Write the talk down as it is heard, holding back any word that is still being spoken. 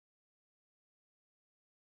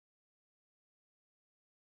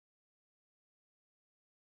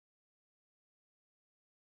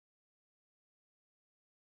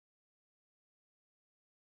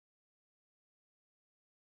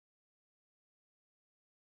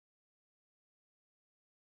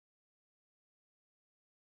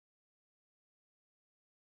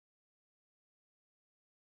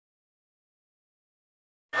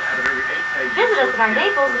Visit us at our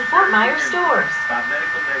Naples and Fort Myers stores. By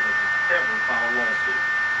medical negligence, ever file a lawsuit.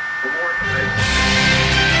 For more information.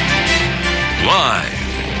 Live,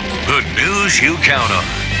 the news you count on.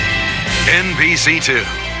 NBC2,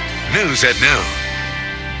 News at Noon.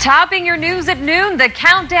 Topping your news at noon, the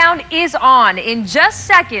countdown is on. In just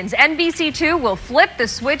seconds, NBC2 will flip the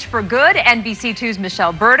switch for good. NBC2's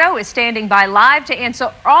Michelle Berto is standing by live to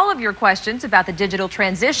answer all of your questions about the digital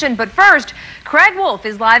transition. But first, Craig Wolf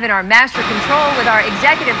is live in our master control with our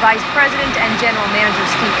Executive Vice President and General Manager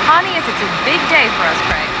Steve Pontius. It's a big day for us,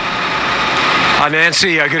 Craig.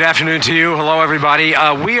 Nancy, good afternoon to you. Hello, everybody.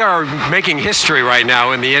 We are making history right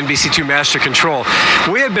now in the NBC2 Master Control.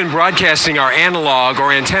 We have been broadcasting our analog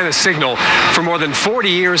or antenna signal for more than 40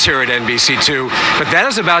 years here at NBC2, but that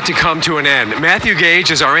is about to come to an end. Matthew Gage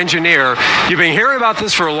is our engineer. You've been hearing about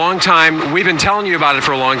this for a long time. We've been telling you about it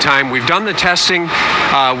for a long time. We've done the testing.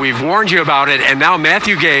 We've warned you about it, and now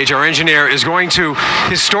Matthew Gage, our engineer, is going to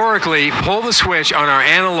historically pull the switch on our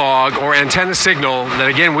analog or antenna signal that,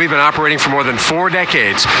 again, we've been operating for more than 4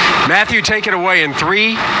 decades. Matthew, take it away in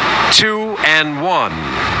 3, 2, and 1.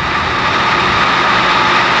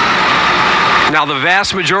 Now, the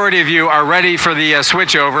vast majority of you are ready for the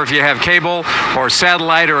switch over. If you have cable or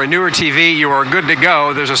satellite or a newer TV, you are good to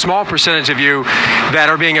go. There's a small percentage of you that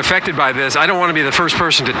are being affected by this. I don't want to be the first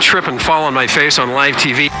person to trip and fall on my face on live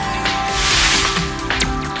TV.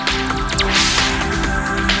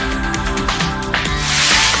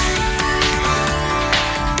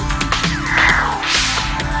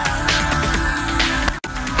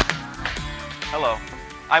 Hello,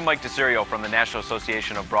 I'm Mike DeSerio from the National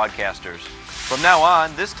Association of Broadcasters. From now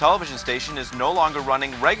on, this television station is no longer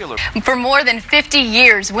running regular. For more than 50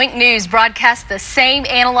 years, Wink News broadcast the same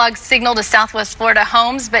analog signal to Southwest Florida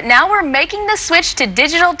homes, but now we're making the switch to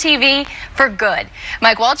digital TV for good.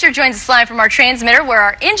 Mike Walter joins us live from our transmitter, where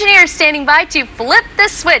our engineer is standing by to flip the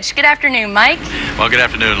switch. Good afternoon, Mike. Well, good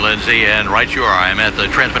afternoon, Lindsay, and right you are. I'm at the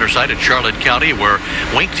transmitter site at Charlotte County, where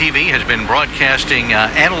Wink TV has been broadcasting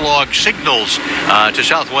analog signals to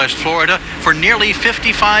Southwest Florida for nearly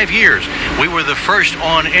 55 years. We were the first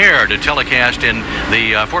on air to telecast in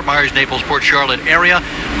the Fort Myers, Naples, Port Charlotte area.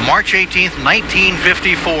 March 18th,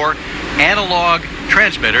 1954, analog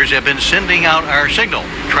transmitters have been sending out our signal.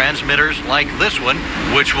 Transmitters like this one,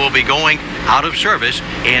 which will be going out of service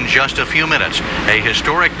in just a few minutes. A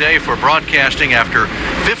historic day for broadcasting after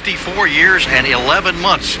 54 years and 11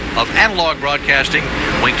 months of analog broadcasting.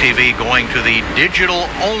 Wink TV going to the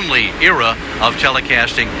digital-only era of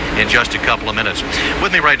telecasting in just a couple of minutes.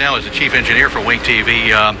 With me right now is the chief engineer for Wink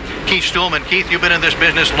TV, Keith Stuhlman. Keith, you've been in this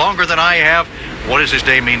business longer than I have. What does this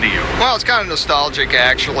day mean to you? Well, it's kind of nostalgic,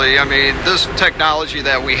 actually. I mean, this technology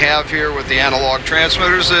that we have here with the analog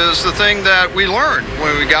transmitters is the thing that we learned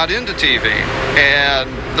when we got into TV. And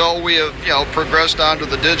though we have, progressed onto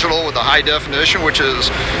the digital with the high definition, which is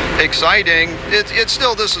exciting, it's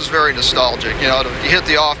still, this is very nostalgic. To hit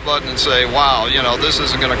the off button and say, wow, this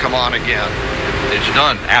isn't going to come on again. It's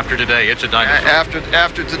done. After today, it's a dinosaur.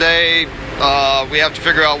 After today, we have to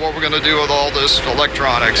figure out what we're going to do with all this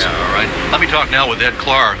electronics. Yeah, all right. Let me talk now with Ed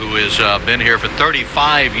Clark, who has been here for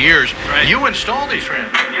 35 years. Right. You installed these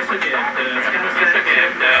transmitters. Yes, I did.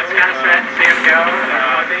 Scott Serapio,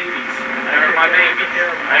 my babies. They're my babies.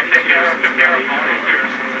 I took care of all these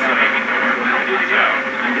years.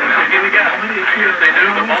 Here we go. They do.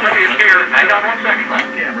 The moment is here. Hang on 1 second.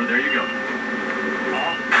 Camera, there you go.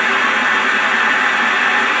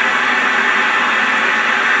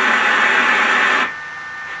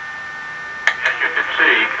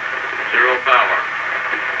 Zero power.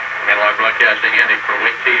 Analog broadcasting ending for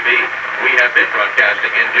Wink TV. We have been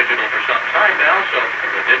broadcasting in digital for some time now, so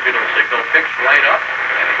the digital signal picks right up.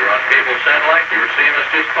 And if you're on cable satellite, you're seeing us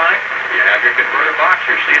just fine. If you have your converter box,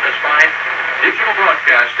 you're seeing us fine. Digital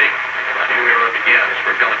broadcasting, a new era begins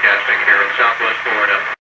for telecasting here in Southwest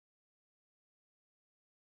Florida.